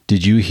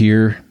Did you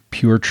hear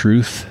pure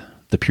truth,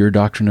 the pure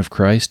doctrine of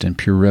Christ, and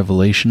pure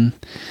revelation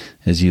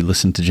as you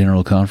listened to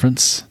General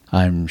Conference?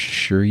 I'm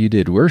sure you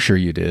did. We're sure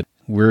you did.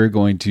 We're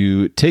going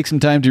to take some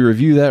time to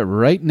review that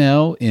right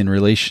now in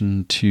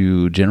relation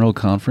to General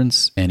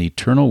Conference and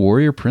Eternal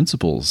Warrior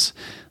Principles.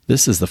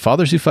 This is the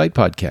Fathers Who Fight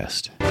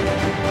podcast.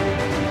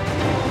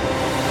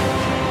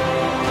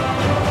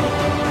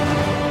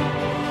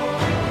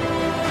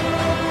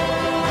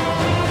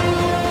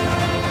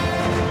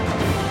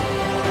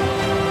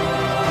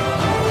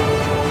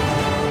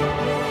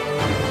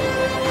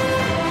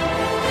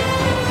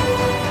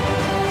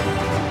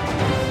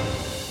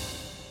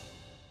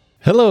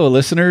 Hello,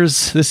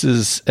 listeners. This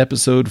is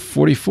episode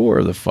 44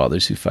 of the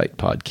Fathers Who Fight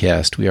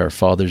podcast. We are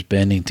fathers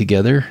banding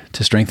together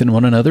to strengthen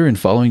one another in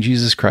following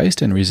Jesus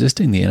Christ and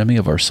resisting the enemy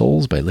of our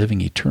souls by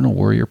living eternal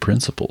warrior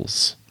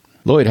principles.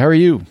 Lloyd, how are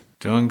you?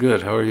 Doing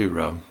good. How are you,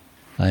 Rob?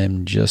 I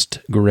am just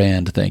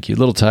grand, thank you. A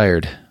little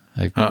tired.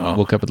 I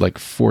woke up at like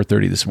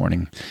 4:30 this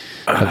morning.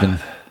 I've been...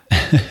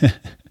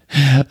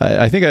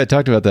 I think I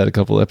talked about that a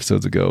couple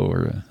episodes ago,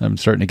 where I'm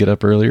starting to get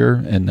up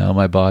earlier, and now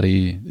my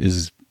body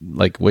is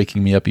like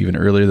waking me up even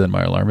earlier than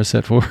my alarm is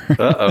set for.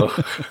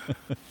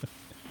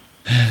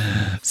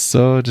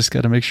 So just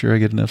got to make sure I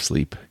get enough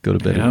sleep. Go to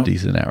bed at a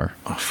decent hour.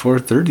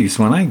 4:30 is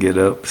when I get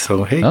up,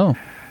 so hey. Oh,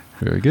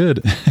 very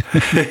good.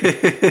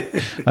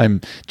 I'm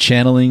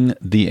channeling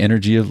the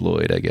energy of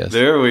Lloyd, I guess.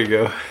 There we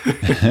go.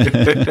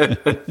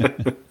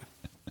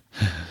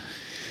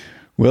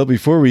 Well,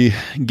 before we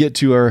get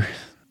to our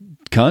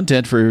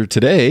content for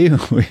today,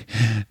 we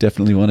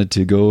definitely wanted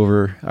to go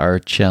over our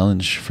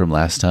challenge from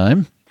last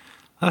time.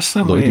 Last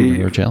time Lloyd, do you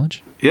remember our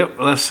challenge? Yep,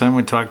 last time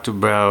we talked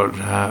about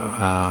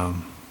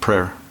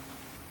prayer.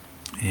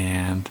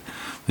 And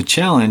the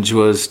challenge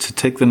was to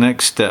take the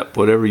next step,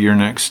 whatever your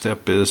next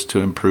step is to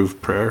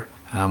improve prayer.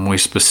 We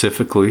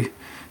specifically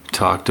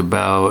talked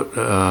about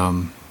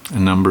a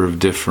number of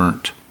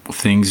different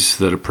things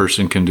that a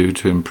person can do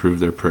to improve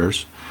their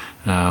prayers,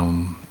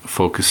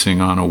 focusing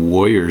on a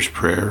warrior's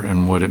prayer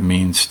and what it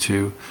means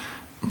to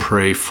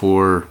pray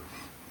for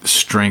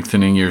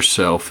strengthening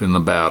yourself in the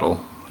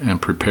battle and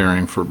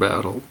preparing for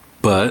battle.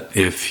 But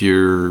if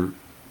you're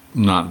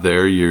not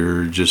there,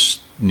 you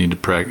just need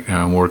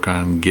to work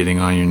on getting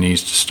on your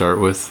knees to start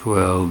with,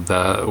 well,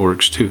 that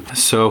works too.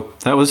 So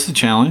that was the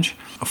challenge.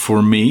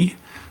 For me,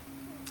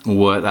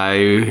 what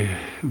I've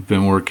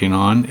been working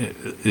on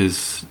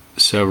is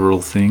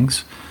several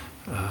things.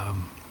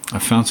 I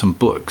found some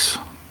books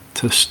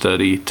to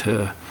study.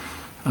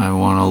 I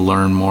want to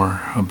learn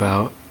more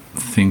about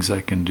things I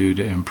can do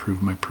to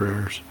improve my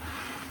prayers.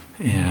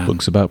 And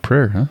books about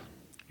prayer, huh?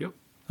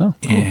 Oh,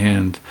 cool.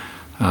 And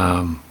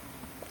a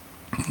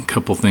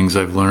couple things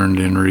I've learned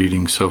in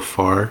reading so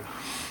far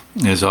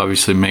is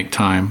obviously make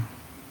time.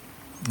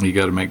 You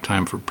got to make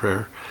time for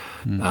prayer.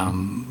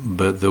 Mm-hmm.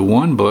 But the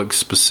one book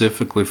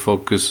specifically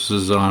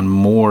focuses on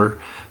more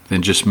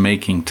than just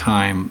making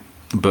time,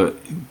 but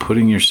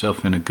putting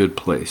yourself in a good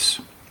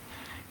place.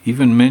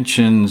 Even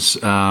mentions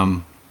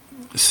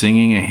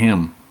singing a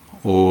hymn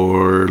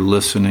or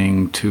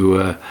listening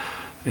to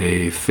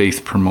a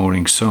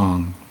faith-promoting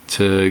song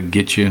to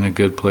get you in a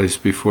good place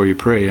before you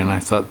pray. And I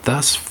thought,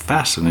 that's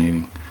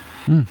fascinating.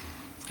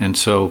 And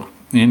so,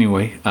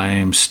 anyway, I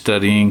am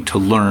studying to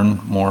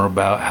learn more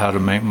about how to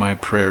make my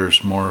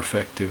prayers more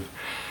effective.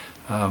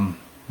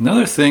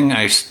 Another thing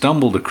I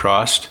stumbled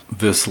across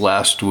this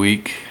last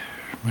week,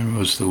 maybe it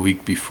was the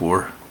week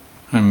before,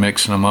 I'm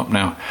mixing them up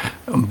now,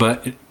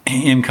 but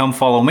in Come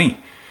Follow Me,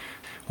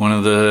 one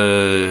of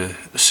the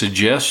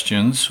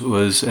suggestions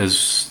was,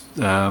 as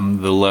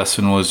the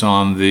lesson was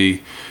on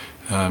the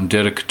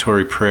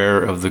dedicatory prayer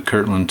of the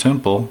Kirtland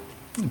Temple,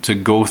 to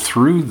go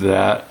through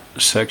that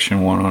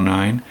section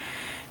 109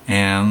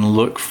 and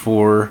look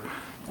for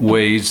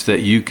ways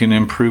that you can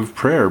improve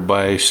prayer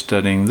by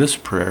studying this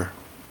prayer.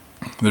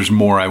 There's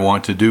more I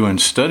want to do in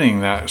studying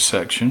that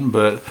section,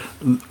 but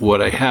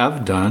what I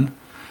have done,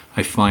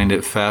 I find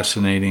it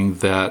fascinating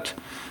that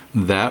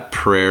that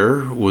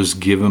prayer was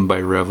given by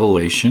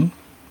revelation.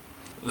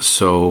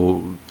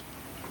 So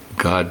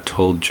God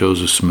told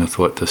Joseph Smith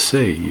what to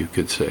say, you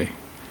could say.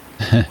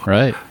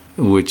 Right.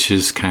 Which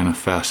is kind of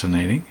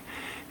fascinating.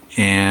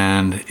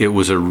 And it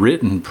was a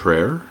written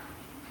prayer,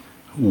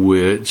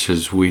 which,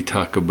 as we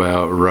talk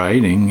about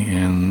writing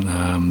in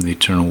the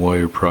Eternal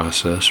Warrior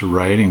process,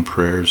 writing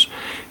prayers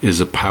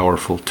is a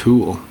powerful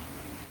tool.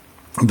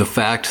 The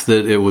fact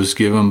that it was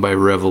given by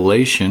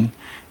revelation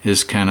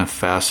is kind of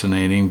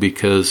fascinating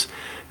because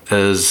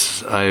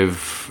as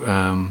I've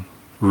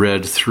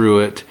read through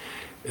it,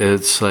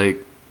 it's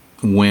like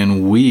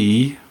when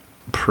we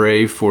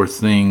pray for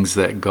things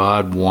that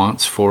God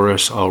wants for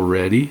us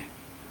already,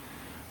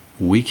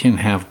 we can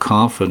have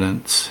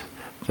confidence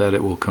that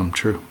it will come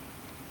true.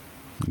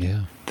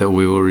 Yeah. That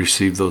we will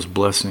receive those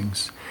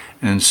blessings.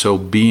 And so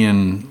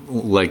being,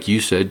 like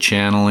you said,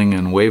 channeling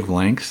and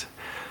wavelengths,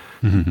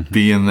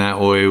 being that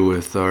way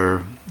with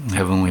our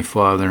Heavenly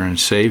Father and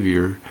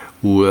Savior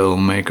will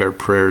make our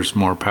prayers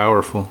more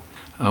powerful.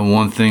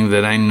 One thing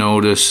that I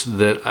noticed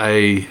that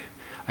I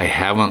I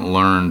haven't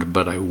learned,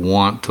 but I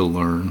want to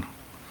learn,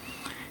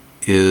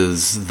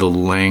 is the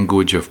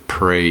language of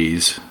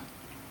praise.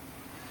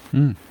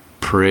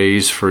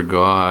 Praise for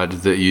God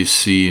that you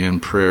see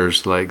in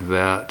prayers like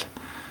that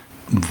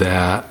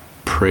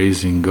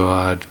praising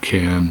God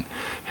can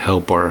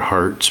help our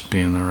hearts be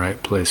in the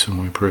right place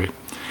when we pray.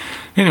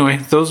 Anyway,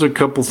 those are a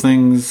couple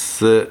things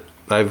that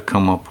I've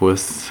come up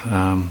with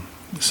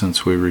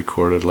since we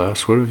recorded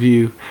last. What have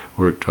you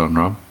worked on,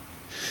 Rob?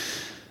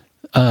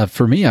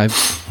 For me,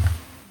 I've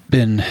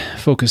been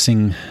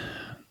focusing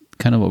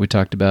kind of what we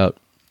talked about,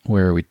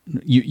 where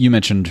you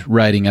mentioned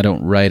writing. I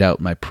don't write out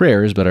my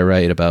prayers, but I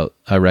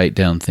write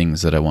down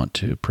things that I want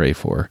to pray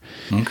for.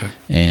 Okay.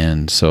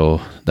 And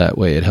so that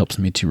way it helps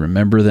me to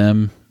remember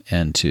them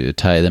and to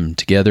tie them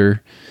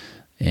together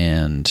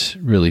and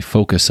really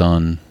focus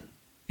on,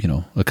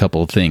 a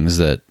couple of things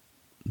that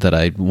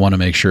I want to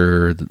make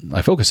sure that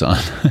I focus on.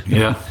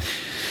 Yeah.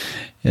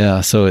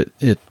 Yeah. So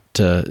it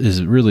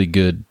is really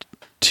good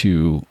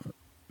to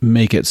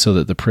make it so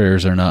that the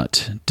prayers are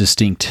not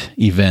distinct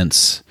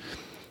events,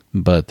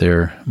 but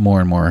they're more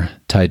and more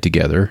tied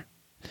together.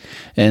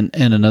 And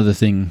another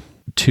thing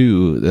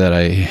too that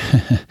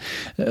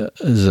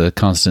is a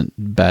constant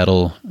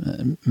battle.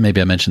 Maybe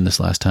I mentioned this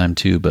last time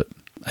too, but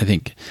I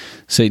think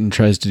Satan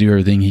tries to do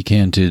everything he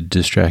can to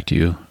distract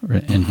you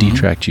and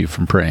detract you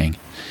from praying.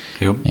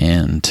 Yep.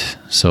 And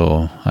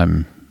so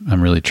I'm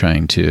really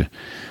trying to,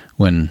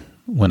 when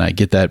I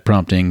get that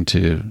prompting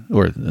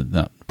or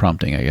not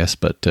prompting, I guess,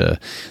 but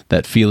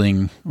that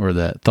feeling or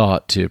that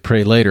thought to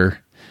pray later,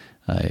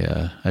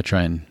 I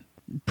try and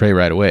pray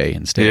right away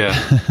instead.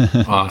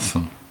 Yeah.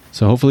 Awesome.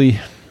 So hopefully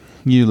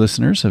you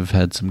listeners have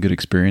had some good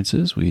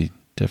experiences. We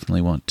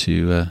definitely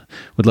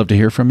would love to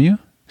hear from you.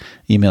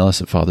 Email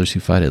us at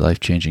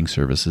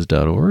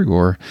fatherswhofight@lifechangingservices.org,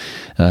 or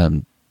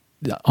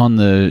on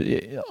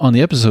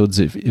the episodes,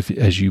 if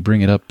as you bring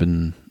it up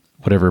in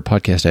whatever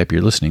podcast app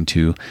you're listening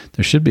to,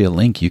 there should be a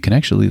link. You can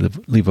actually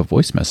leave a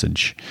voice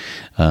message,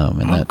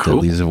 that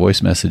leaves a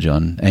voice message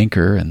on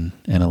Anchor and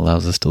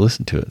allows us to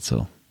listen to it.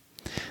 So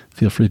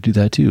feel free to do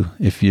that too.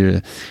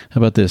 How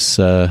about this?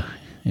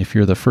 If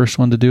you're the first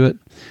one to do it,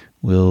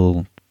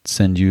 we'll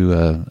send you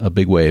a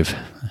big wave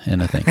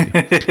and a thank you.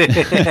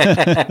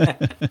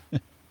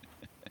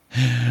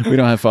 We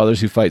don't have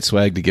Fathers Who Fight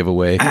swag to give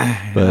away,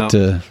 but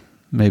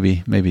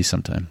maybe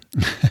sometime.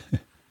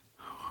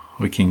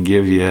 We can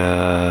give you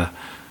a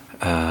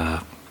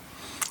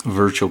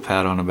virtual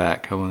pat on the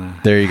back. How about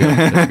that? There you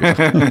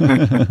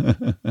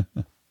go.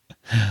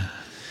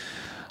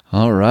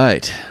 All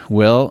right.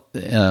 Well,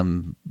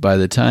 by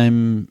the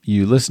time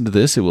you listen to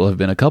this, it will have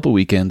been a couple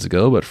weekends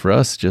ago, but for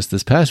us, just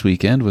this past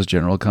weekend was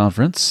General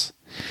Conference,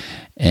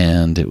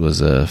 and it was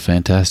a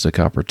fantastic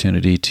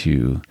opportunity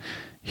to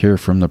hear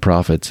from the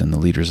prophets and the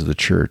leaders of the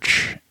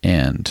church,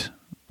 and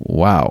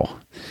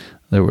wow,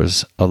 there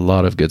was a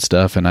lot of good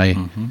stuff, and I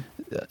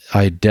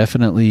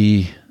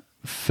definitely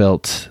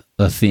felt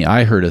a theme.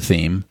 I heard a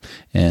theme,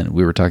 and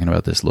we were talking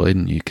about this, Lloyd,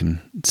 and you can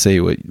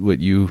say what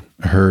you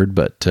heard,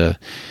 but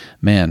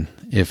man,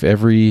 if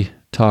every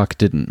talk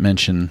didn't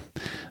mention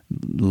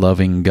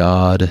loving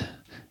God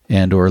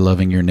and or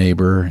loving your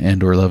neighbor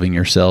and or loving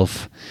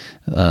yourself,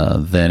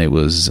 then it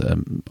was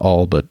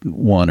all but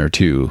one or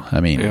two.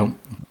 I mean, yep.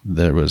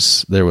 There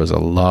was a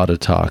lot of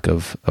talk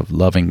of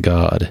loving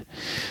God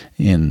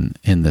in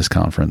this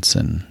conference,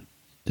 and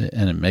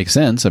it makes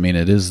sense. I mean,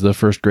 it is the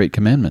first great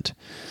commandment.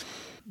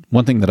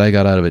 One thing that I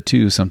got out of it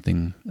too,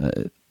 something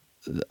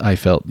I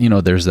felt,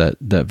 there's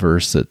that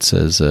verse that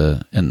says,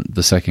 and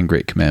the second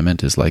great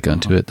commandment is like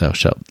unto it, thou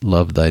shalt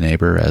love thy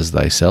neighbor as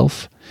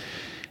thyself.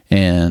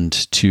 And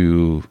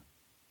to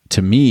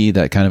me,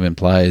 that kind of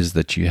implies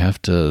that you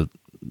have to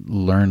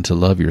learn to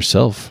love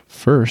yourself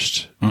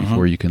first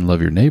before you can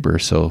love your neighbor.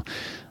 So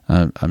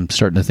I'm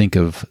starting to think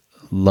of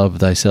love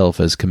thyself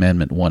as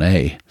commandment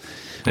 1A.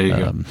 There you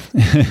go.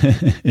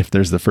 If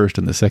there's the first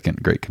and the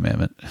second great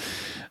commandment.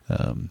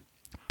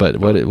 But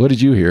what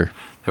did you hear?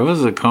 There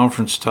was a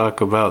conference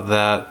talk about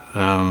that,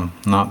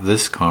 not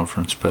this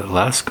conference, but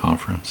last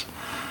conference.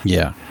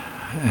 Yeah.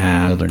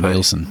 Elder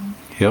Nielsen.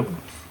 Yep.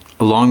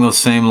 Along those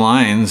same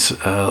lines,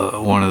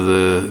 one of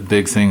the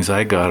big things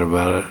I got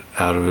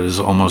out of it is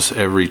almost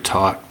every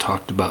talk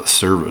talked about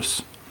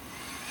service.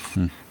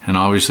 And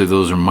obviously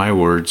those are my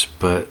words,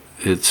 but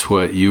it's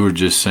what you were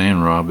just saying,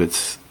 Rob.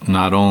 It's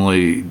not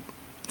only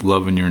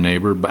loving your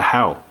neighbor, but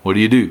how? What do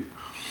you do?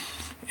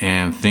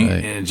 And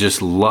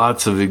just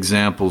lots of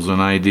examples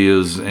and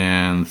ideas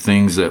and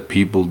things that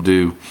people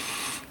do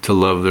to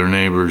love their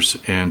neighbors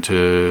and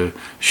to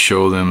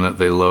show them that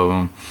they love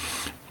them.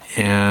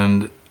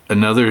 And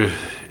another,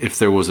 if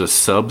there was a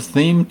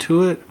sub-theme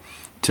to it,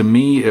 to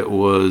me it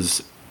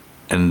was,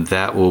 and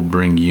that will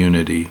bring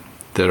unity,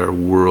 that our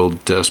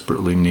world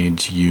desperately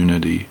needs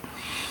unity,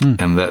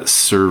 and that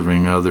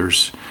serving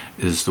others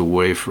is the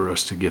way for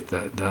us to get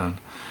that done.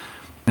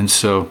 And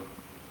so,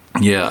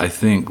 yeah, I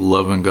think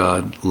loving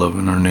God,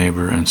 loving our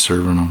neighbor, and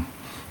serving them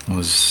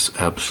was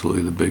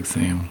absolutely the big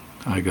theme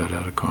I got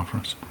out of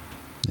conference.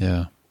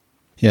 Yeah.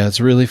 Yeah,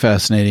 it's really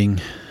fascinating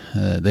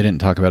They didn't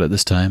talk about it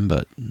this time,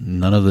 but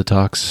none of the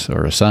talks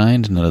are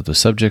assigned. None of the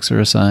subjects are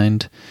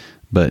assigned,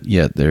 but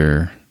yet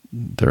there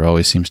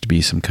always seems to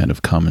be some kind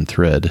of common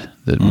thread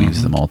that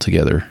weaves them all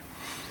together.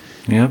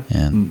 Yep.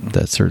 And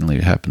that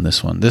certainly happened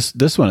this one.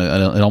 This one,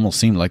 it almost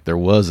seemed like there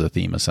was a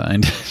theme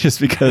assigned,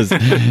 just because,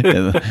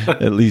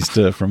 at least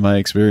from my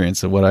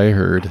experience of what I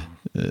heard,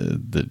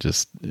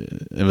 it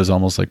was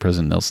almost like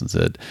President Nelson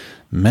said,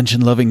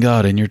 mention loving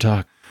God in your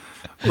talk.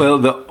 Well,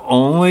 the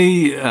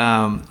only,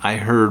 I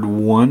heard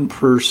one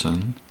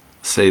person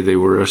say they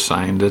were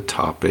assigned a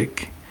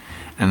topic,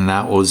 and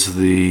that was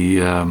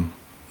the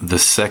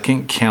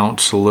second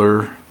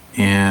counselor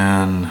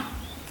in,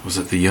 was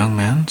it the Young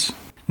Men's?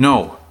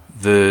 No,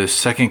 the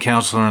second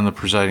counselor in the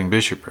presiding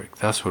bishopric.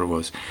 That's what it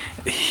was.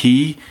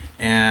 He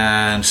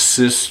and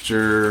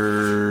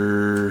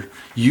Sister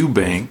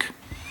Eubank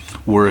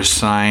were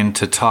assigned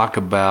to talk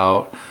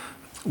about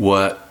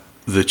what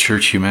the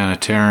Church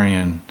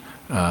Humanitarian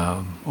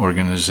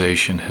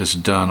organization has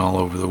done all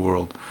over the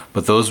world.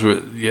 But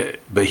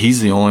but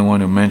he's the only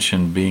one who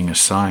mentioned being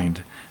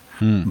assigned.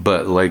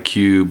 But like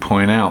you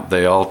point out,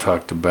 they all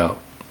talked about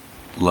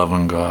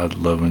loving God,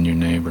 loving your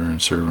neighbor,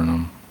 and serving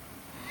them.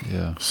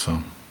 Yeah.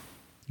 So.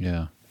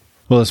 Yeah.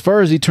 Well, as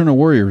far as Eternal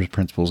Warrior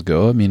principles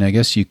go, I mean, I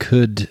guess you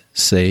could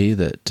say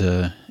that,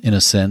 in a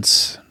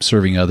sense,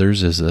 serving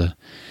others is an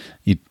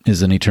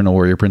Eternal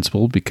Warrior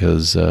principle,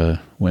 because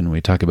when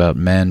we talk about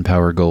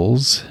manpower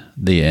goals,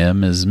 the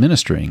M is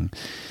ministering,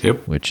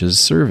 which is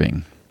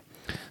serving.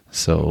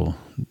 So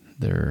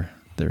there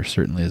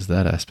certainly is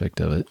that aspect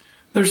of it.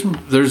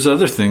 There's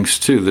other things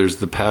too. There's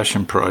the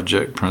Passion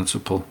Project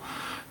principle,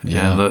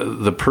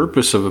 and the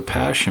purpose of a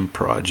Passion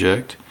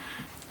Project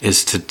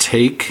is to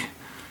take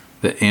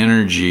the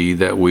energy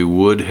that we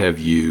would have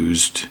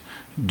used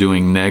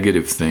doing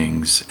negative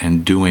things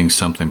and doing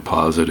something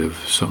positive,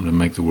 something to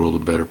make the world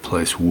a better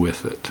place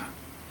with it.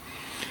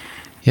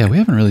 Yeah, we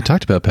haven't really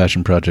talked about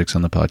passion projects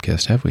on the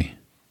podcast, have we?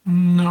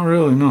 Not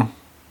really, no.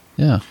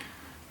 Yeah.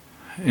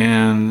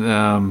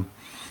 And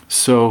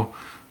so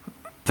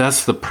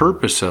that's the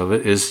purpose of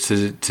it, is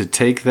to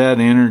take that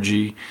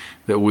energy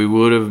that we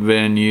would have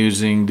been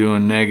using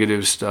doing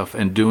negative stuff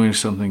and doing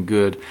something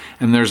good.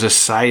 And there's a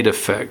side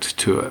effect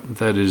to it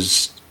that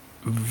is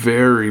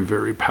very,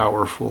 very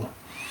powerful.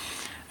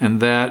 And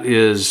that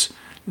is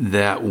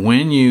that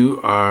when you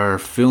are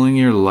filling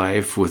your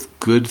life with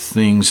good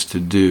things to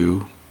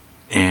do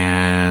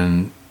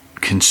and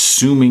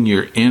consuming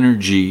your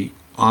energy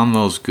on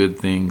those good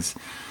things,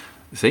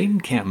 Satan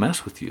can't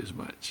mess with you as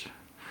much.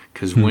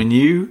 Because when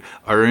you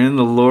are in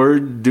the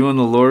Lord, doing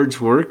the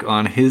Lord's work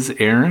on his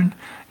errand,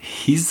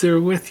 he's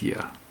there with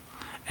you,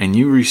 and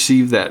you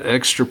receive that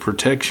extra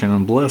protection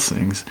and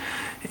blessings,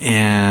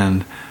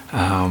 and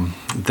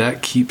that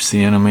keeps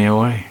the enemy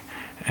away.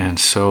 And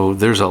so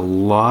there's a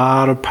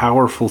lot of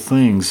powerful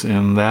things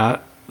in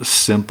that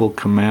simple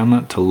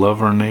commandment to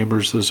love our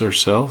neighbors as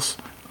ourselves.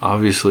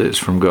 Obviously, it's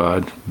from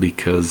God,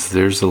 because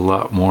there's a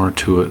lot more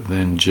to it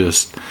than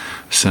just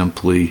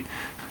simply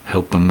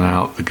helping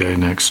out the guy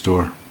next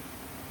door.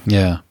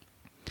 Yeah.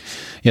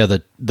 Yeah,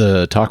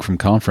 the talk from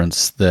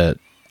conference that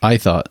I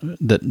thought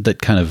that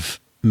kind of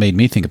made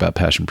me think about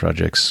passion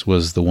projects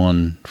was the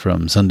one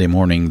from Sunday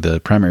morning, the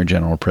primary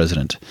general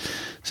president,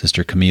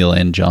 Sister Camille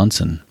N.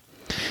 Johnson.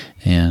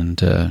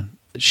 And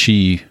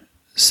she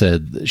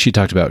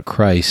talked about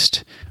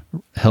Christ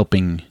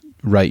helping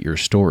write your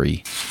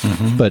story.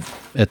 Mm-hmm. But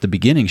at the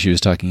beginning, she was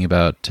talking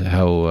about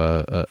how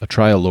a good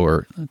trial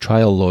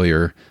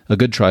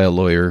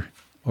lawyer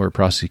or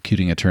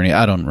prosecuting attorney,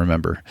 I don't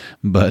remember,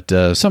 but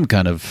some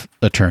kind of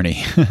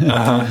attorney,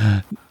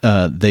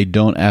 they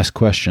don't ask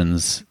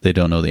questions they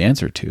don't know the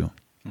answer to.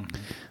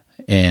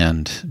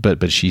 Mm-hmm.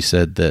 But she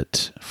said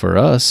that for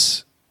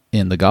us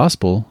in the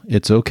gospel,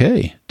 it's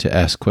okay to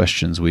ask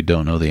questions we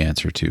don't know the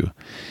answer to.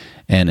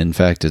 And in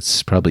fact,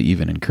 it's probably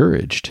even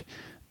encouraged,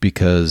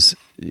 because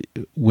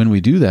when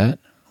we do that,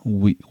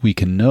 we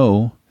can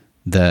know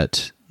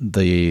that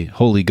the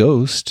Holy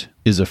Ghost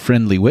is a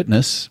friendly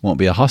witness, won't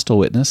be a hostile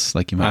witness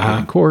like you might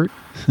be in court.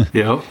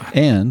 Yep.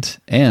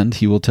 And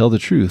he will tell the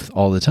truth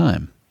all the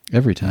time,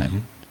 every time. Mm-hmm.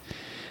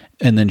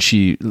 And then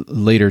she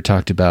later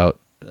talked about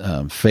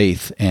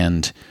faith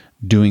and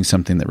doing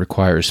something that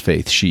requires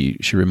faith. She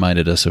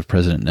reminded us of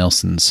President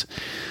Nelson's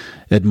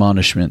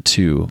admonishment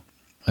to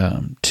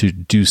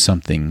do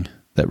something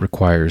that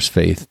requires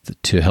faith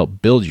to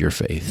help build your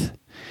faith.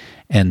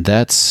 And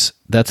that's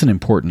an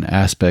important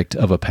aspect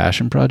of a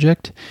passion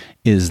project,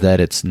 is that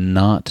it's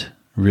not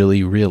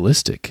really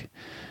realistic,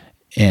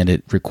 and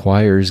it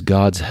requires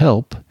God's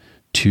help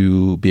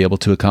to be able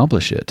to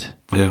accomplish it.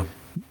 Yeah.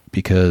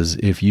 Because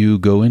if you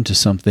go into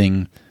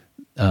something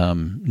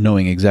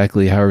knowing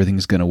exactly how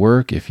everything's going to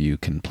work, if you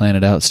can plan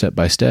it out step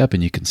by step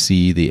and you can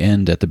see the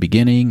end at the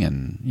beginning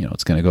and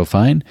it's going to go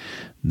fine,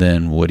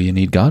 then what do you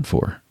need God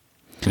for?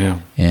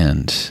 Yeah.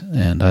 And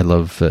I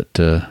love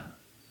that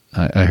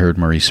I heard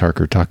Maurice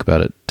Harker talk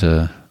about it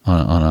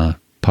on a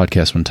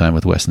podcast one time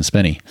with Weston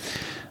Spenny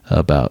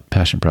about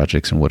passion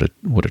projects and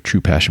what a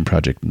true passion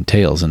project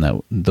entails, and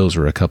that those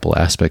are a couple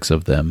aspects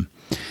of them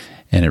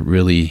And it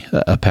really,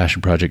 a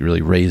passion project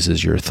really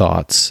raises your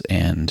thoughts.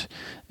 And,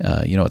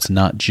 it's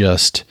not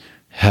just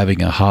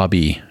having a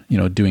hobby,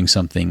 doing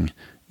something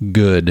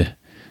good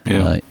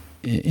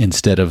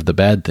instead of the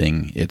bad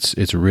thing.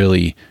 It's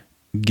really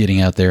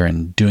getting out there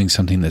and doing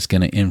something that's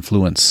going to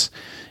influence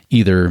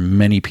either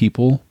many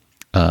people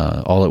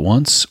all at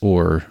once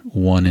or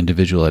one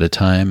individual at a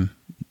time.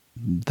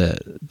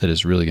 That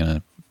is really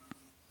going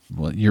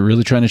to, you're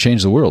really trying to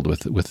change the world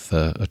with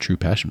a true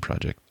passion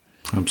project.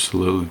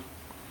 Absolutely.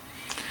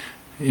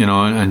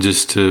 And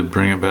just to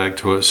bring it back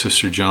to what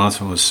Sister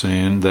Jonathan was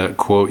saying, that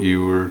quote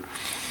you were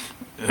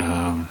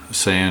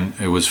saying,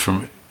 it was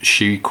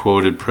she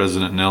quoted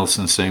President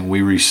Nelson saying,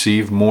 "We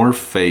receive more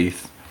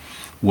faith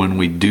when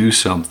we do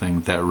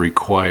something that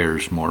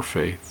requires more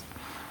faith."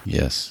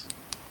 Yes.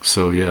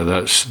 So yeah,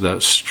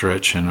 that's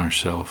stretching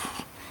ourselves,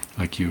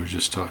 like you were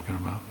just talking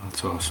about.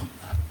 That's awesome.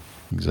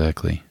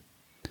 Exactly.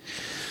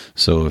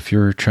 So if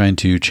you're trying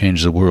to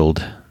change the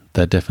world,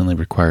 that definitely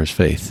requires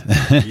faith.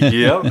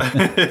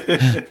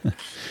 Yep.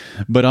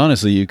 But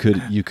honestly, you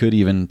could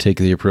even take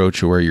the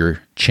approach where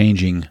you're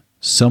changing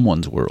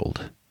someone's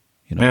world.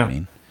 You know what I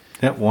mean?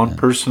 Yeah, one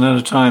person at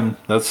a time.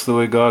 That's the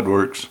way God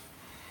works.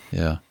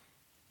 Yeah.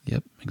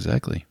 Yep,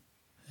 exactly.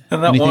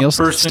 And that anything one else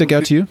person stick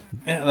out to you?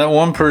 Yeah, that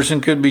one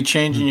person could be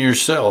changing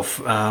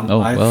yourself.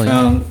 I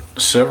found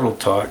several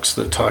talks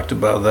that talked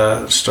about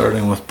that,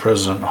 starting with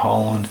President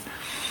Holland.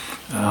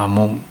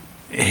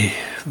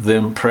 The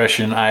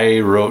impression I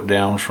wrote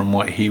down from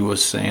what he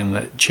was saying,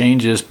 that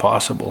change is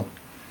possible.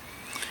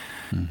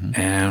 Mm-hmm.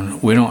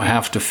 And we don't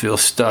have to feel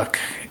stuck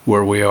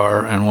where we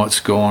are and what's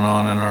going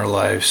on in our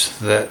lives.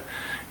 That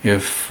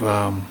if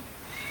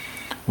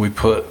we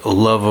put the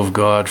love of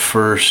God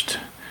first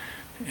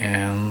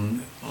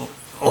and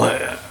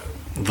let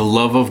the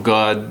love of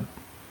God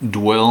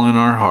dwell in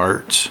our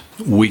hearts,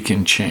 we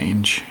can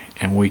change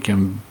and we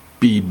can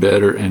be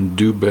better and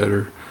do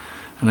better.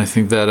 And I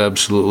think that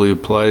absolutely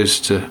applies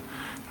to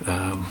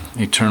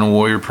Eternal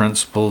Warrior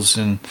Principles,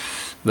 and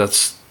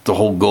that's the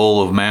whole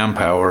goal of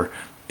Manpower,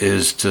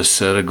 is to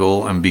set a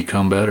goal and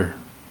become better.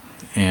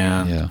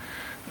 And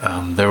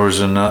there was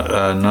a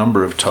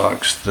number of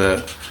talks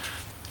that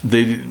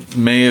they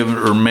may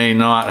have or may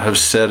not have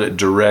said it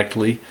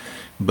directly,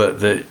 but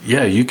that,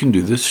 you can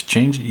do this,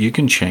 change. You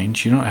can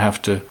change. You don't have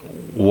to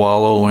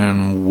wallow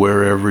in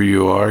wherever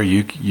you are.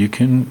 You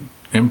can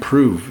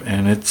improve,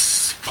 and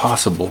it's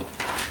possible.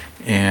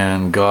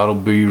 And God will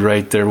be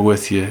right there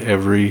with you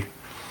every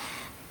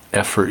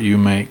effort you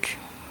make.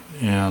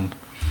 And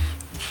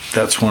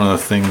that's one of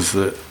the things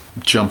that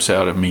jumps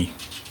out at me.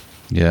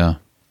 Yeah.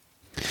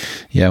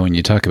 Yeah, when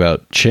you talk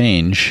about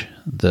change,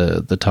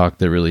 the talk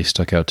that really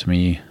stuck out to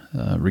me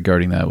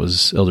regarding that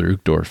was Elder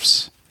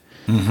Uchtdorf's.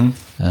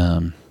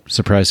 Mm-hmm.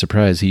 Surprise,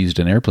 surprise, he used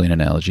an airplane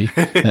analogy.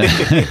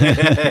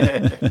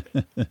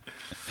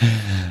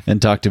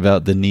 And talked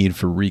about the need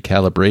for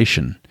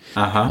recalibration.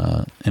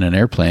 In an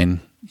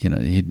airplane.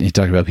 He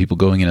talked about people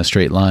going in a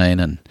straight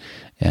line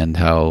and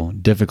how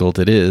difficult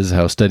it is,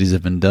 how studies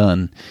have been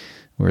done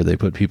where they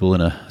put people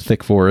in a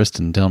thick forest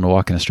and tell them to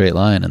walk in a straight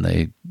line and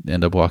they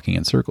end up walking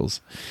in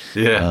circles.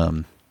 Yeah.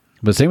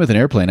 But same with an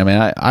airplane. I mean,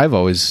 I've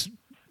always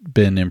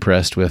been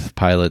impressed with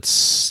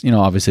pilots.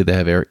 Obviously they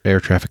have air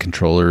traffic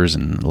controllers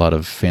and a lot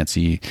of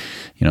fancy,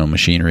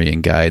 machinery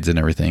and guides and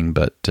everything.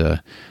 But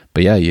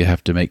yeah, you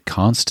have to make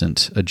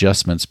constant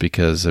adjustments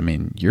because,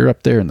 you're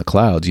up there in the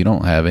clouds. You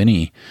don't have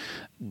any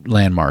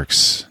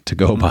landmarks to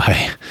go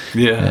by.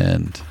 Yeah.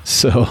 And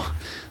so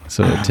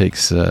it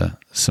takes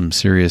some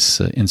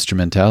serious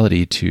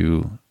instrumentality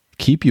to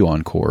keep you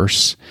on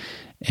course.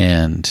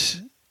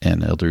 And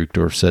Elder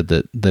Uchtdorf said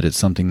that it's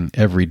something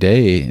every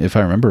day, if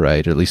I remember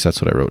right, or at least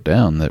that's what I wrote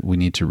down, that we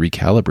need to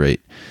recalibrate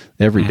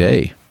every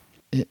day.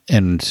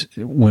 And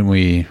when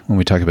we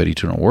talk about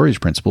Eternal Warriors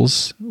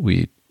Principles,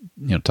 we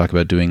talk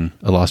about doing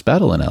a lost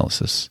battle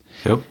analysis.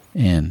 Yep.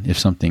 And if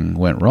something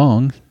went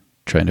wrong,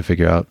 trying to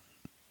figure out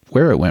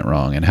where it went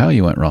wrong and how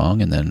you went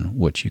wrong, and then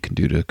what you can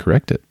do to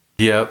correct it.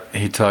 Yep,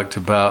 he talked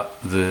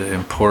about the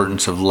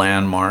importance of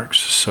landmarks,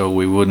 so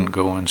we wouldn't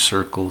go in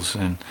circles,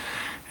 and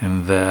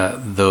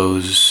that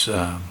those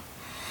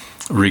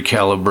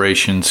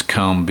recalibrations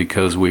come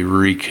because we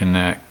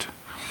reconnect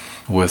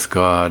with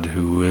God,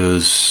 who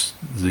is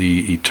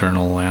the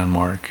eternal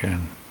landmark.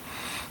 And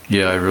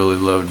I really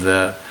loved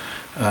that.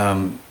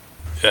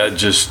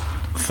 Just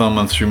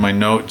thumbing through my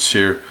notes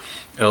here,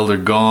 Elder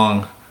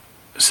Gong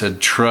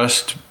said,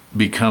 "Trust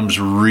becomes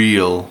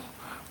real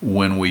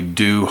when we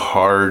do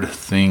hard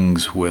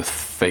things with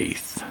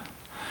faith."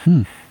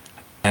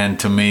 And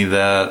to me,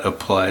 that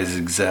applies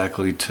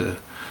exactly to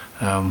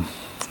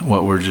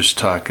what we're just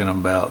talking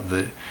about,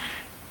 that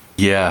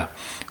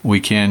we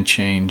can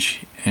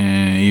change,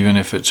 and even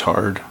if it's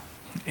hard,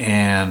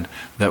 and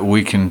that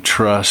we can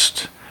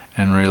trust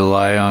and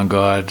rely on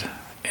God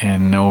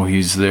and know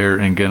He's there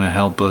and going to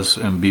help us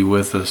and be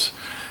with us.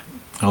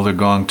 Elder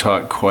Gong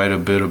talked quite a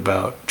bit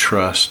about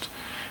trust.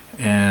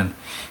 And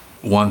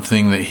one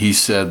thing that he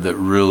said that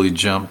really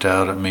jumped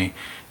out at me,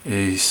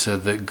 he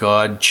said that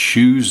God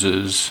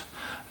chooses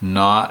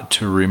not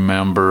to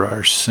remember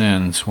our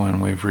sins when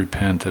we've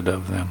repented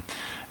of them.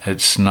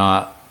 It's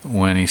not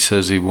when he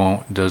says he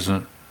won't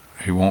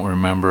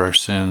remember our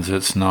sins.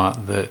 It's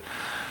not that,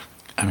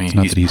 I mean,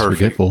 Not that he's perfect.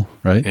 forgetful,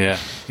 right? Yeah,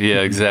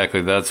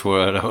 exactly. That's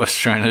what I was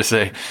trying to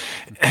say.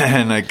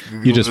 And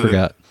You just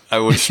forgot. I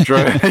was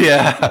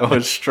I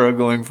was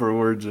struggling for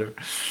words there.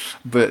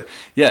 But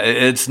yeah,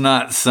 it's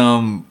not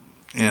some,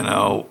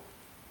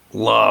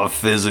 law of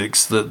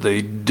physics that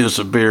they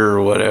disappear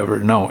or whatever.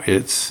 No,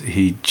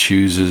 he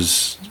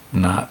chooses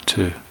not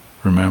to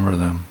remember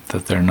them,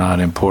 that they're not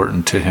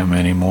important to him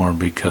anymore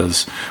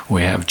because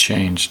we have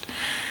changed.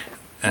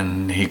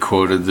 And he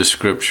quoted the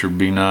scripture,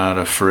 "Be not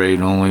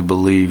afraid, only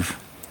believe,"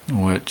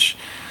 which,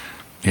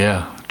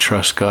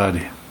 trust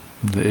God.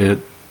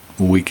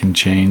 We can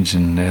change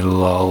and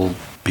it'll all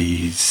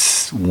be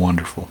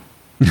wonderful.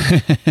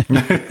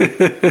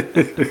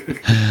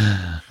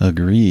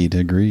 Agreed.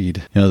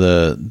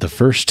 The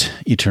first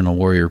eternal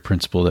warrior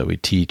principle that we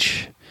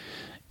teach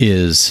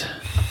is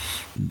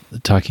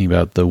talking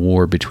about the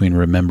war between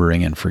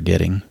remembering and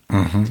forgetting.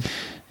 Mm-hmm.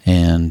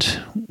 And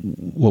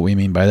what we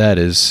mean by that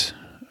is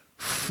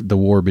the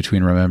war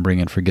between remembering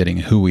and forgetting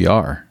who we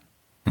are.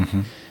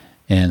 Mm-hmm.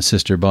 And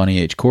Sister Bonnie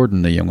H.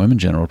 Cordon, the Young Women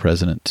General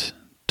President,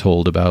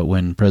 told about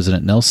when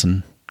President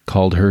Nelson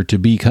called her to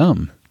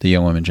become the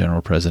Young Women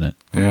General President.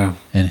 Yeah.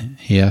 And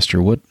he asked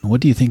her, what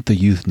do you think the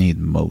youth need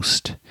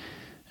most?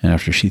 And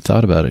after she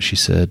thought about it, she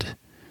said,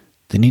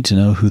 they need to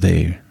know who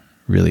they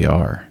really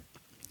are.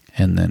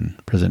 And then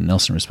President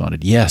Nelson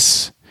responded,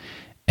 yes,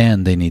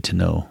 and they need to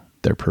know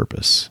their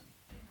purpose.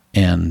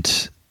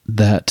 And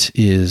that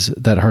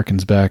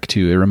harkens back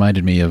to, it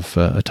reminded me of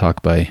a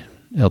talk by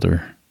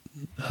Elder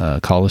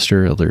Tad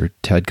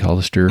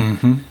Collister,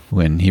 mm-hmm.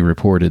 when he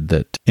reported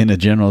that in a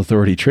general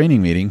authority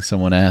training meeting,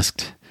 someone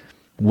asked,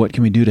 what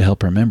can we do to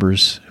help our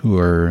members who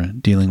are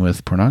dealing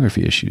with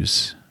pornography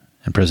issues?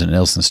 And President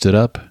Nelson stood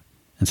up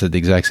and said the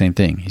exact same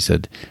thing. He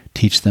said,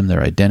 teach them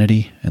their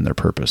identity and their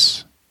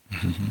purpose.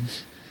 Mm-hmm.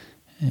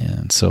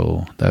 And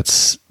so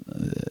that's,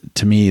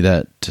 to me,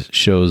 that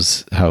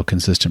shows how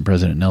consistent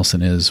President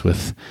Nelson is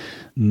with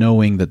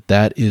knowing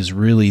that is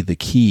really the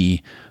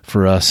key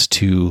for us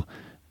to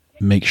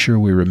make sure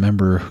we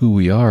remember who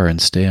we are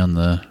and stay on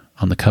the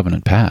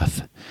covenant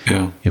path.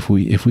 Yeah. If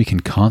we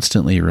can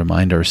constantly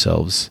remind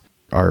ourselves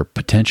our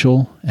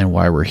potential and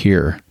why we're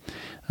here.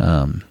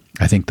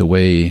 I think the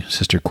way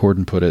Sister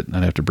Cordon put it, and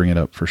I'd have to bring it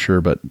up for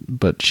sure,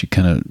 but she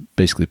kind of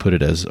basically put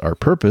it as our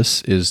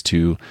purpose is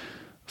to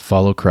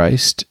follow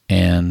Christ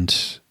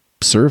and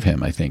serve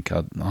him. I think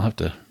I'll have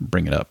to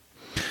bring it up,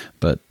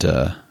 but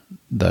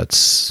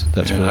that's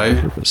really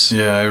our purpose.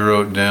 Yeah, I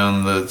wrote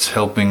down that's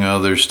helping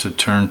others to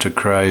turn to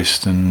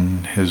Christ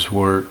and His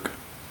work.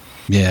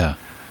 Yeah,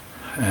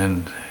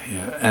 and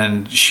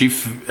she,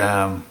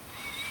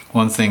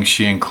 one thing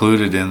she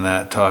included in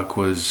that talk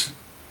was,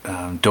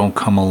 don't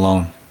come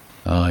alone.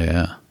 Oh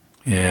yeah,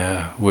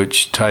 yeah,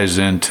 which ties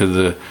into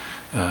the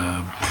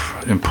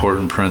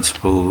important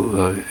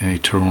principle,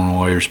 Eternal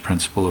Warrior's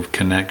principle of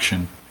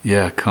connection.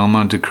 Yeah, come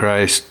unto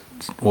Christ,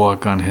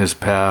 walk on His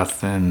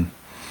path, and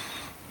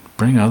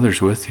bring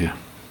others with you.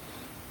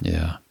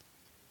 Yeah,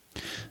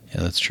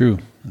 that's true.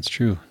 That's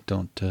true.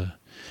 Don't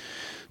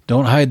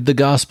hide the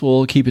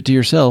gospel. Keep it to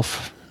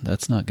yourself.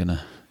 That's not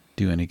gonna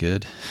do any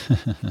good.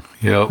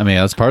 Yep. I mean,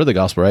 that's part of the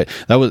gospel, right?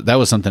 That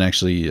was something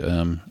actually.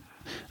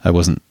 I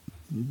wasn't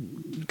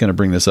going to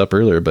bring this up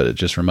earlier, but it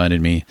just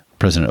reminded me.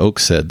 President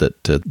Oaks said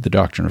that the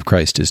doctrine of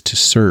Christ is to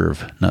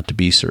serve, not to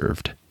be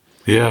served.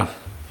 Yeah.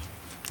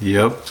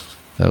 Yep.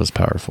 That was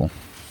powerful.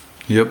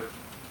 Yep.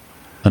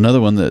 Another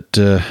one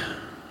that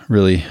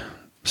really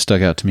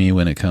stuck out to me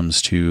when it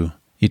comes to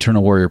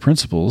Eternal Warrior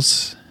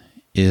principles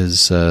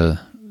is,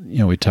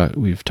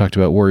 we've talked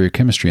about warrior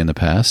chemistry in the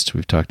past.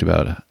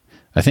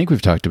 I think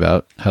we've talked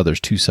about how there's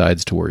two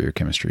sides to warrior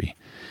chemistry,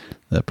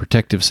 the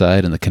protective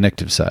side and the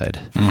connective side.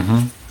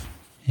 Mm-hmm.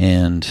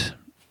 And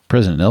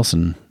President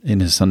Nelson,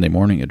 in his Sunday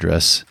morning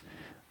address,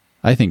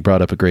 I think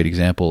brought up a great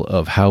example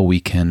of how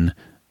we can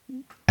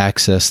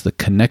access the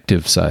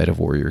connective side of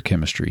warrior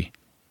chemistry.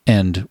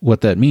 And what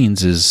that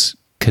means is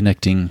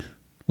connecting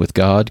with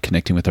God,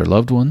 connecting with our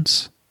loved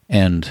ones.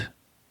 And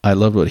I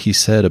love what he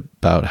said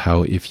about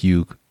how if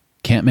you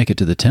can't make it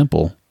to the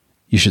temple,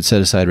 you should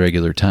set aside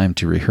regular time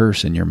to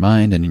rehearse in your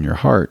mind and in your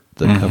heart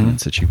the mm-hmm.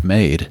 covenants that you've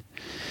made.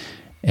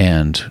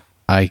 And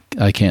I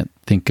can't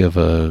think of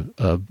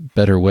a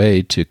better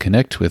way to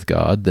connect with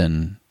God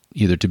than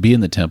either to be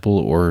in the temple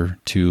or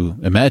to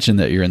imagine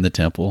that you're in the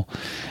temple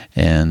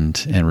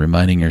and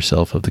reminding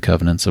yourself of the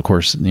covenants. Of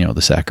course,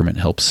 the sacrament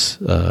helps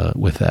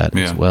with that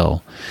as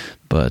well.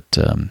 But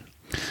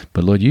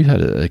Lloyd, you had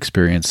an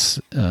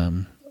experience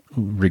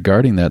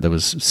regarding that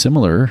was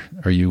similar.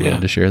 Are you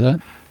willing to share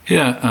that?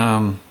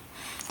 Yeah.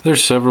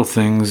 There's several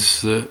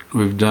things that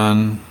we've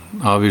done,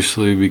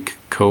 obviously,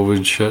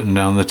 COVID shutting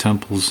down the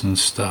temples and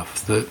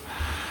stuff, that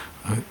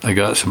I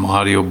got some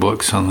audio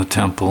books on the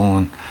temple,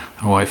 and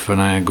my wife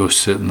and I go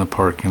sit in the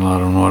parking lot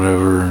and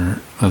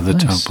whatever of the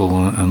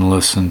temple and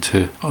listen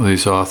to all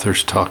these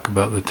authors talk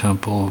about the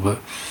temple. But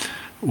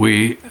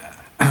we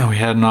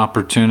had an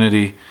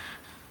opportunity.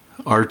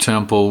 Our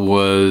temple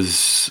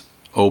was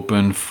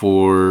open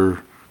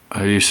for,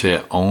 how do you say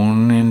it,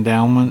 own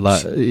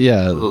endowments? Own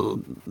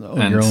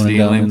your own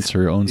endowments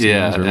or own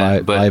ceilings or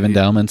live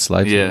endowments,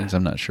 live ceilings,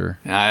 I'm not sure.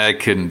 I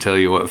couldn't tell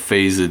you what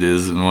phase it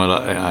is and what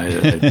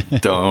I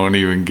don't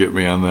even get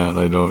me on that.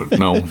 I don't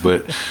know.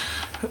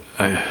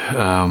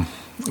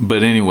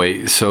 But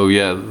anyway, so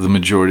yeah, the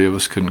majority of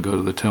us couldn't go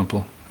to the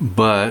temple.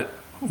 But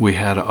we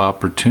had an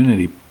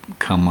opportunity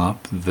come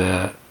up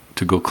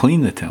to go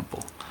clean the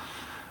temple.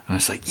 And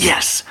it's like,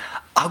 yes,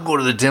 I'll go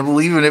to the temple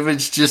even if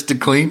it's just to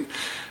clean.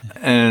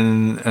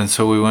 And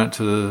so we went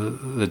to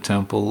the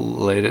temple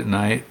late at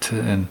night,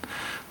 and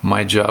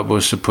my job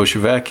was to push a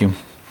vacuum.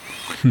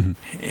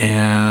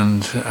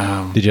 And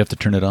did you have to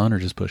turn it on or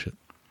just push it?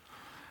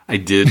 I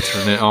did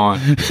turn it on.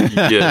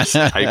 Yes,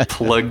 I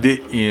plugged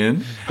it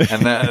in,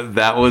 and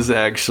that was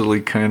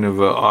actually kind of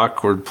an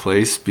awkward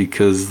place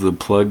because the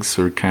plugs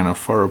are kind of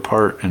far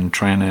apart, and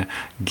trying to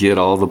get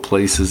all the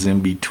places in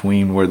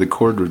between where the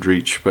cord would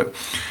reach. But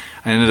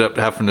I ended up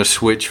having to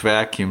switch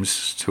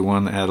vacuums to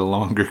one that had a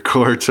longer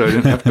cord, so I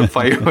didn't have to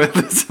fight with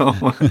it so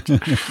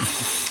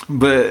much.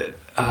 But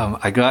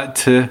I got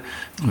to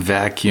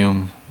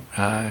vacuum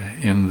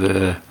in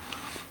the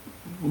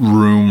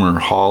room or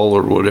hall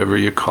or whatever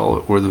you call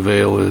it, where the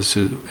veil is.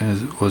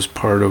 It was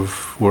part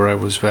of where I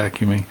was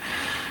vacuuming,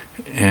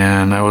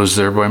 and I was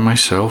there by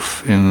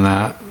myself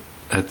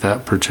at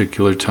that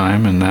particular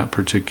time in that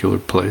particular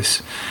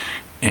place.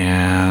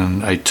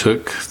 And I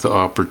took the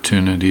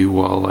opportunity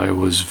while I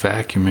was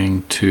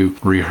vacuuming to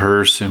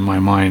rehearse in my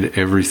mind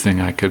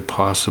everything I could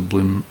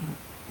possibly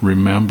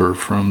remember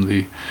from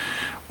the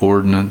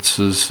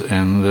ordinances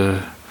and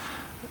the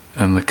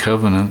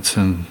covenants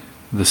and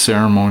the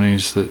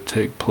ceremonies that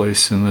take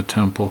place in the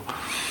temple.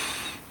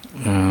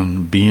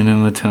 Being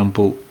in the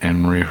temple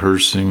and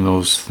rehearsing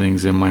those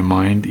things in my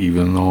mind,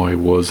 even though it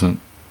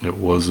wasn't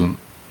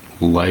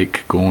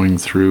like going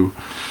through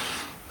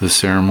the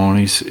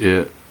ceremonies,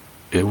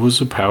 it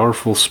was a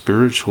powerful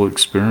spiritual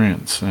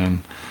experience, and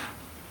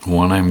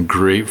one I'm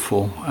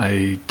grateful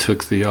I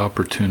took the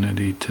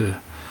opportunity to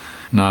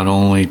not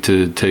only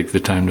to take the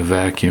time to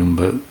vacuum,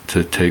 but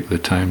to take the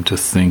time to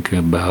think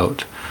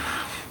about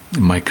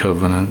my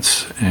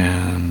covenants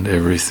and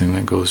everything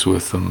that goes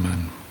with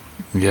them.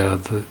 And yeah,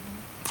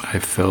 I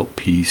felt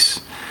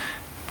peace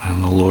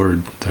and the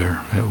Lord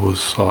there. It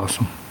was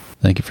awesome.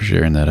 Thank you for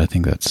sharing that. I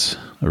think that's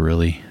a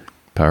really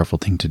powerful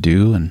thing to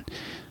do, and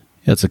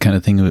it's the kind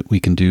of thing that we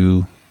can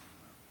do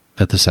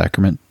at the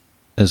sacrament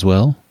as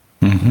well.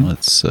 Mm-hmm.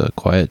 It's a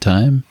quiet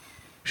time.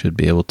 Should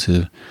be able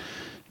to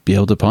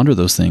ponder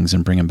those things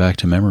and bring them back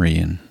to memory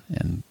and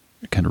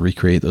kind of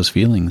recreate those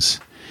feelings.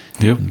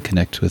 Yep. And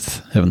connect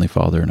with Heavenly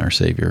Father and our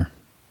Savior.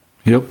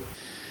 Yep.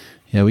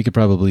 Yeah, we could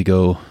probably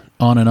go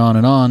on and on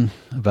and on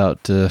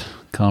about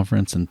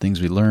conference and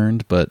things we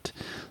learned, but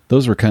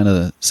those were kind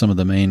of some of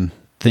the main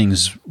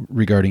things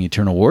regarding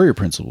Eternal Warrior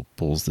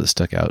principles that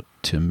stuck out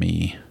to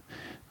me.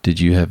 Did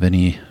you have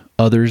any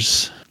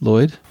others,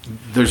 Lloyd?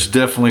 There's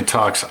definitely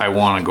talks I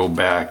want to go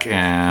back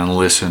and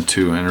listen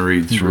to and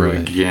read through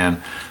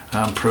again.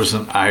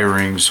 President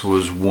Eyring's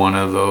was one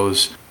of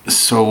those.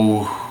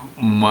 So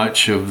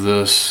much of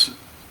this,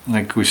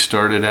 like we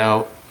started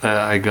out,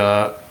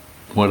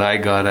 what I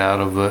got out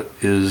of it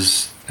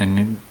is I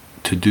need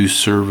to do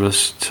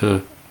service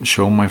to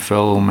show my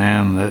fellow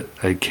man that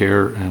I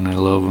care and I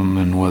love him,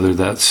 and whether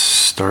that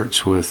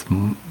starts with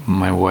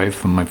my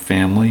wife and my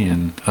family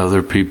and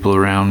other people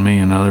around me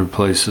and other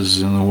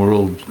places in the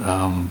world.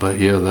 But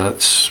yeah,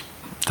 that's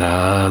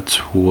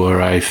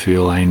where I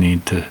feel I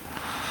need to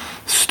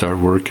start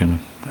working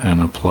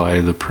and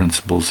apply the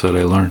principles that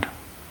I learned.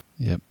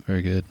 Yep,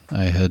 very good.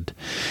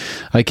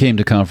 I came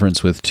to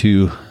conference with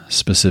 2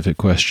 specific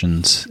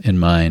questions in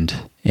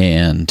mind,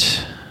 and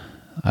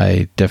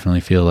I definitely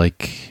feel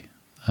like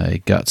I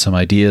got some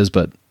ideas,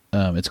 but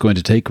it's going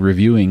to take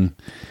reviewing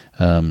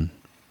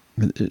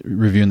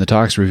the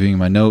talks, reviewing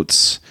my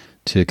notes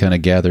to kind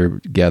of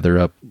gather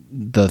up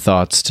the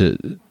thoughts to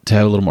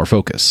have a little more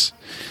focus,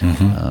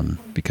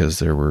 because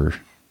there were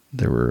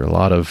a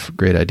lot of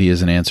great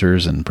ideas and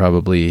answers, and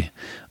probably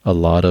a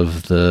lot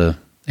of the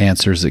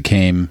answers that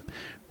came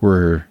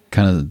were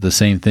kind of the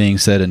same thing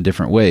said in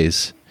different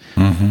ways.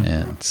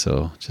 And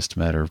so just a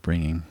matter of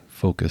bringing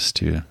focus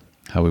to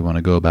how we want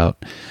to go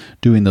about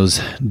doing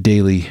those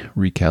daily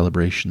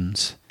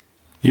recalibrations.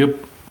 Yep.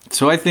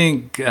 So I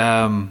think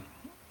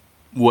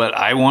what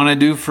I want to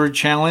do for a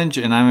challenge,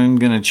 and I'm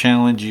going to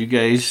challenge you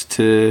guys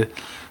to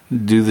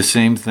do the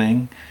same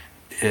thing,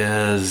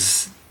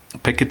 is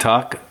pick a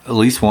talk, at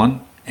least one,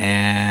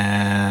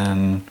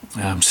 and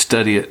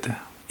study it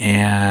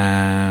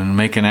and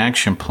make an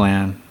action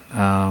plan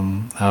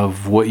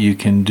of what you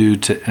can do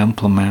to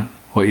implement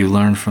what you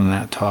learned from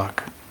that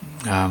talk.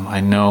 I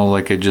know,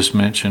 like I just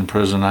mentioned,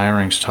 President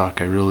Eyring's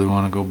talk, I really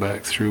want to go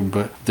back through,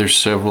 but there's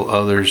several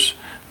others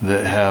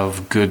that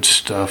have good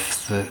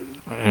stuff that,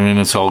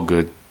 it's all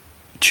good.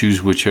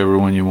 Choose whichever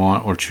one you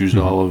want or choose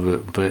all of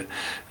it, but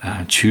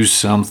choose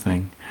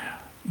something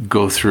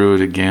go through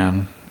it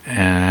again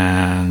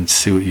and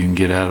see what you can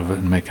get out of it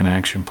and make an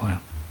action plan.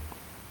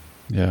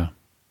 Yeah.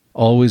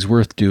 Always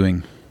worth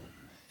doing.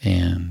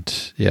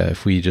 And yeah,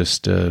 if we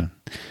just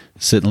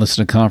sit and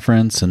listen to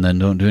conference and then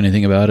don't do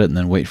anything about it and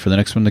then wait for the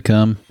next one to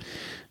come,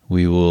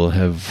 we will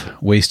have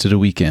wasted a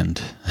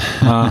weekend.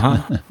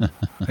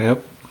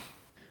 Yep.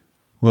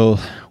 Well,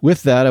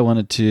 with that, I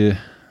wanted to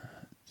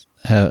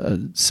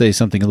say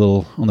something a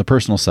little on the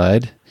personal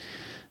side.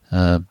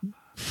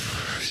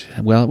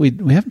 Well, we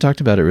haven't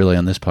talked about it really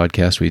on this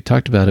podcast. We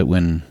talked about it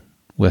when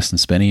Wes and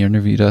Spenny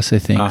interviewed us, I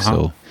think.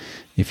 So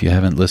if you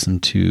haven't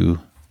listened to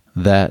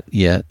that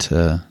yet,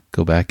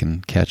 go back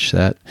and catch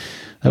that.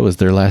 That was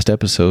their last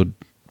episode,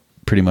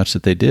 pretty much,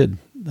 that they did.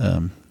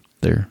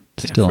 They're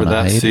still for on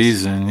that hiatus.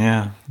 Season.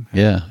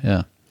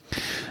 Yeah.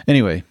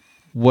 Anyway,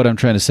 what I'm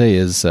trying to say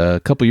is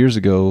a couple years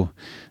ago,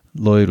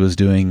 Lloyd was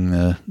doing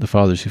the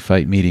Fathers Who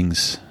Fight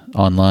meetings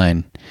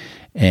online,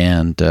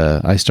 and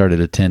I started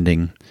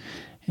attending.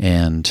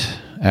 And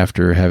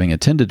after having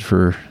attended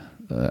for,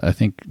 I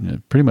think,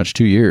 pretty much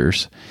 2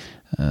 years,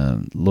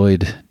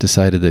 Lloyd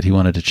decided that he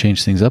wanted to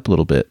change things up a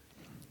little bit.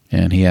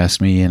 And he asked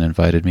me and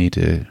invited me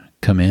to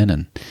come in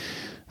and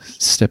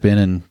step in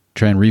and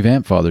try and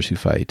revamp Fathers Who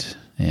Fight.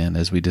 And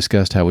as we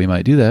discussed how we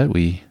might do that,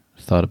 we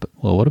thought,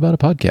 well, what about a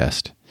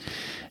podcast?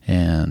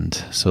 And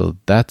so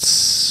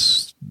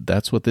that's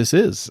what this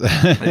is.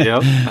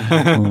 Yep.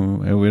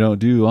 We don't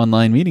do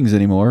online meetings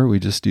anymore. We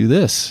just do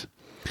this.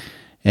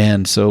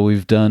 And so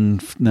we've done,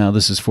 now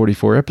this is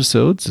 44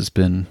 episodes. It's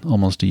been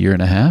almost a year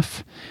and a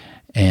half.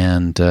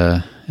 And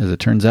as it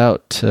turns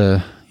out,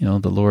 the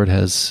Lord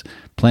has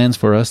plans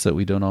for us that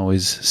we don't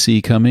always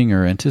see coming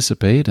or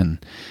anticipate.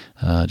 And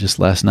just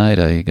last night,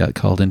 I got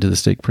called into the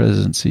stake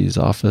presidency's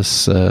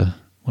office,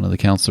 one of the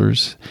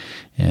counselors,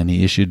 and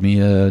he issued me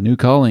a new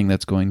calling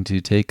that's going to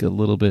take a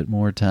little bit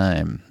more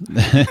time.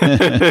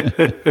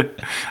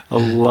 A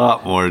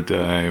lot more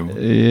time.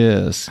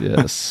 Yes.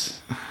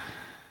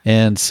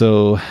 And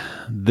so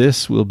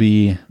this will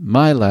be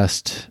my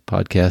last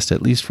podcast,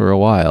 at least for a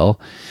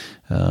while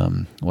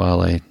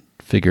I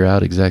figure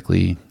out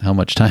exactly how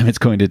much time it's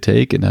going to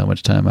take and how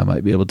much time I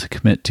might be able to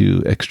commit to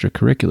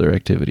extracurricular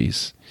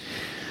activities.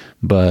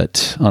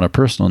 But on a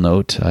personal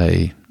note,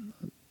 I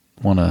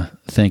want to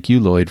thank you,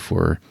 Lloyd,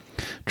 for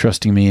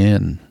trusting me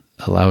and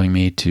allowing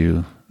me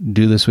to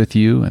do this with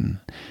you. And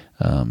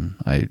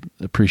I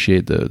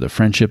appreciate the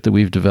friendship that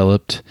we've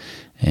developed,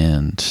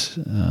 and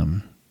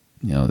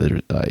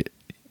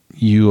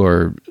you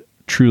are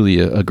truly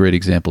a great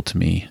example to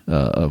me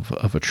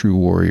of a true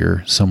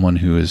warrior, someone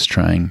who is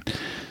trying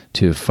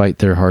to fight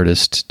their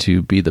hardest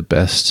to be the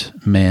best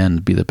man,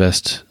 be the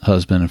best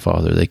husband and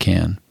father they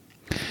can.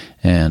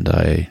 And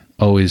I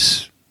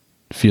always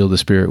feel the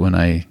Spirit when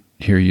I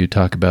hear you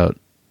talk about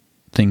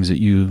things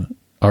that you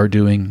are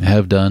doing,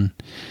 have done,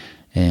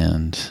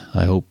 and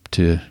I hope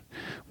to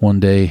one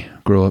day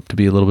grow up to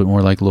be a little bit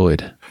more like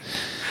Lloyd.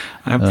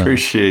 I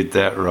appreciate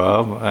that,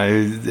 Rob.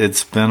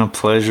 It's been a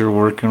pleasure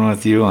working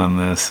with you on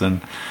this,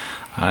 and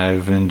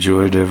I've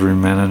enjoyed every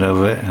minute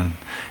of it, and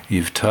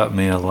you've taught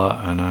me a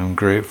lot, and I'm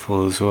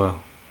grateful as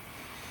well.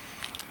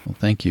 Well,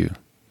 thank you.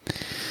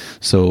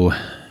 So,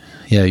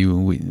 yeah,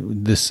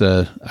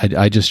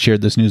 I just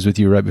shared this news with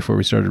you right before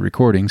we started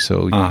recording,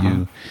 so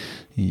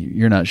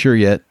you're not sure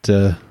yet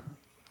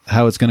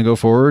how it's going to go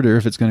forward, or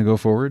if it's going to go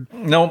forward?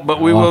 No,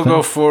 but we will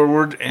go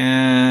forward,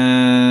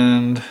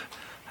 and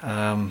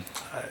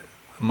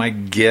my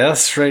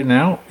guess right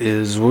now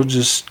is we'll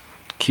just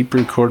keep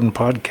recording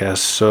podcasts.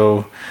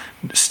 So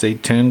stay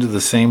tuned to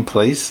the same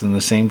place and the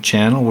same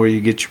channel where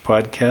you get your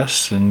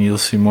podcasts, and you'll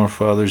see more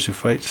Fathers Who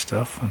Fight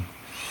stuff, and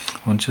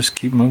we'll just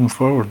keep moving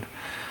forward.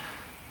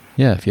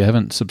 Yeah, if you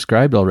haven't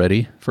subscribed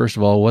already, first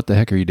of all, what the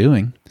heck are you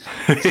doing?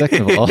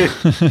 Second of all,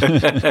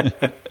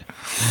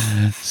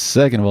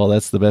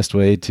 that's the best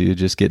way to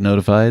just get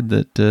notified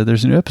that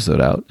there's a new episode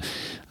out.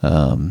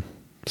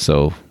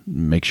 So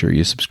make sure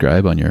you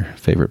subscribe on your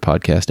favorite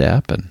podcast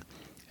app,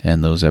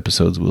 and those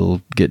episodes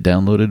will get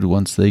downloaded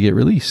once they get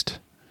released.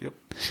 Yep.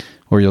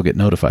 Or you'll get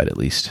notified at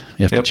least.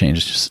 You have to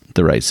change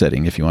the right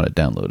setting if you want it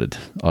downloaded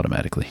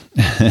automatically.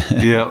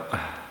 Yep.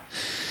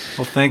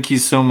 Well, thank you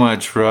so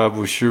much, Rob.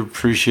 We sure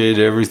appreciate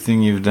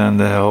everything you've done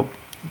to help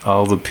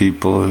all the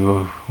people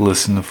who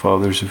listen to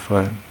Fathers Who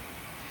Fight.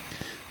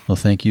 Well,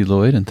 thank you,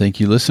 Lloyd, and thank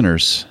you,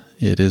 listeners.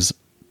 It is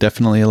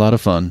definitely a lot of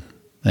fun.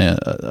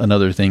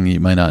 Another thing you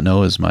might not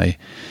know is my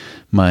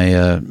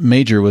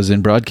major was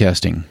in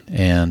broadcasting,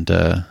 and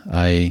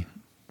I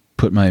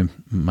put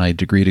my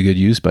degree to good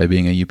use by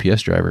being a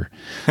UPS driver.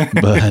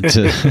 But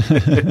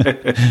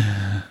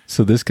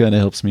so this kind of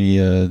helps me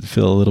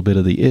feel a little bit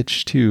of the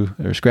itch too,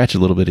 or scratch a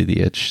little bit of the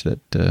itch that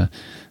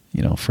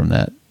from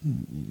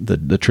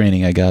the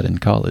training I got in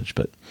college.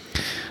 But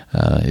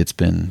it's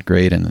been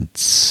great, and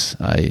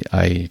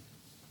I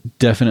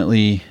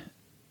definitely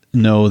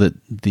know that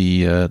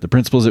the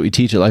principles that we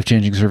teach at Life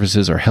Changing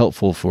Services are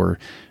helpful for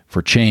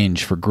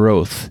change, for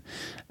growth,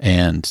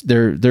 and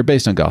they're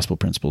based on gospel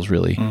principles,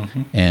 really.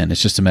 Mm-hmm. And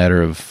it's just a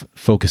matter of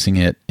focusing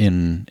it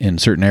in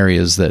certain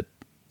areas that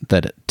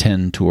that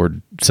tend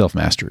toward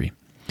self-mastery.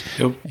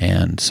 Yep.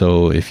 And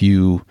so if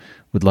you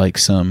would like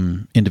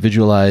some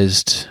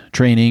individualized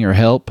training or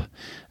help,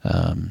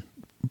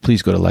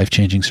 please go to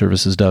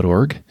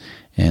lifechangingservices.org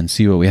and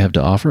see what we have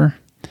to offer.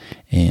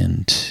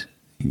 And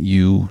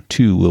you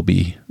too will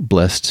be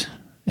blessed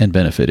and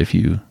benefit if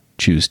you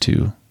choose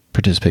to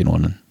participate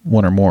in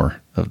one or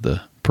more of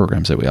the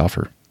programs that we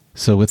offer.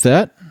 So with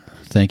that,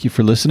 thank you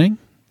for listening,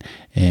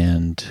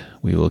 and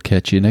we will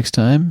catch you next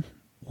time,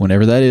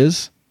 whenever that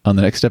is, on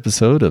the next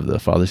episode of the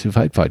Fathers Who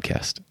Fight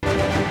podcast.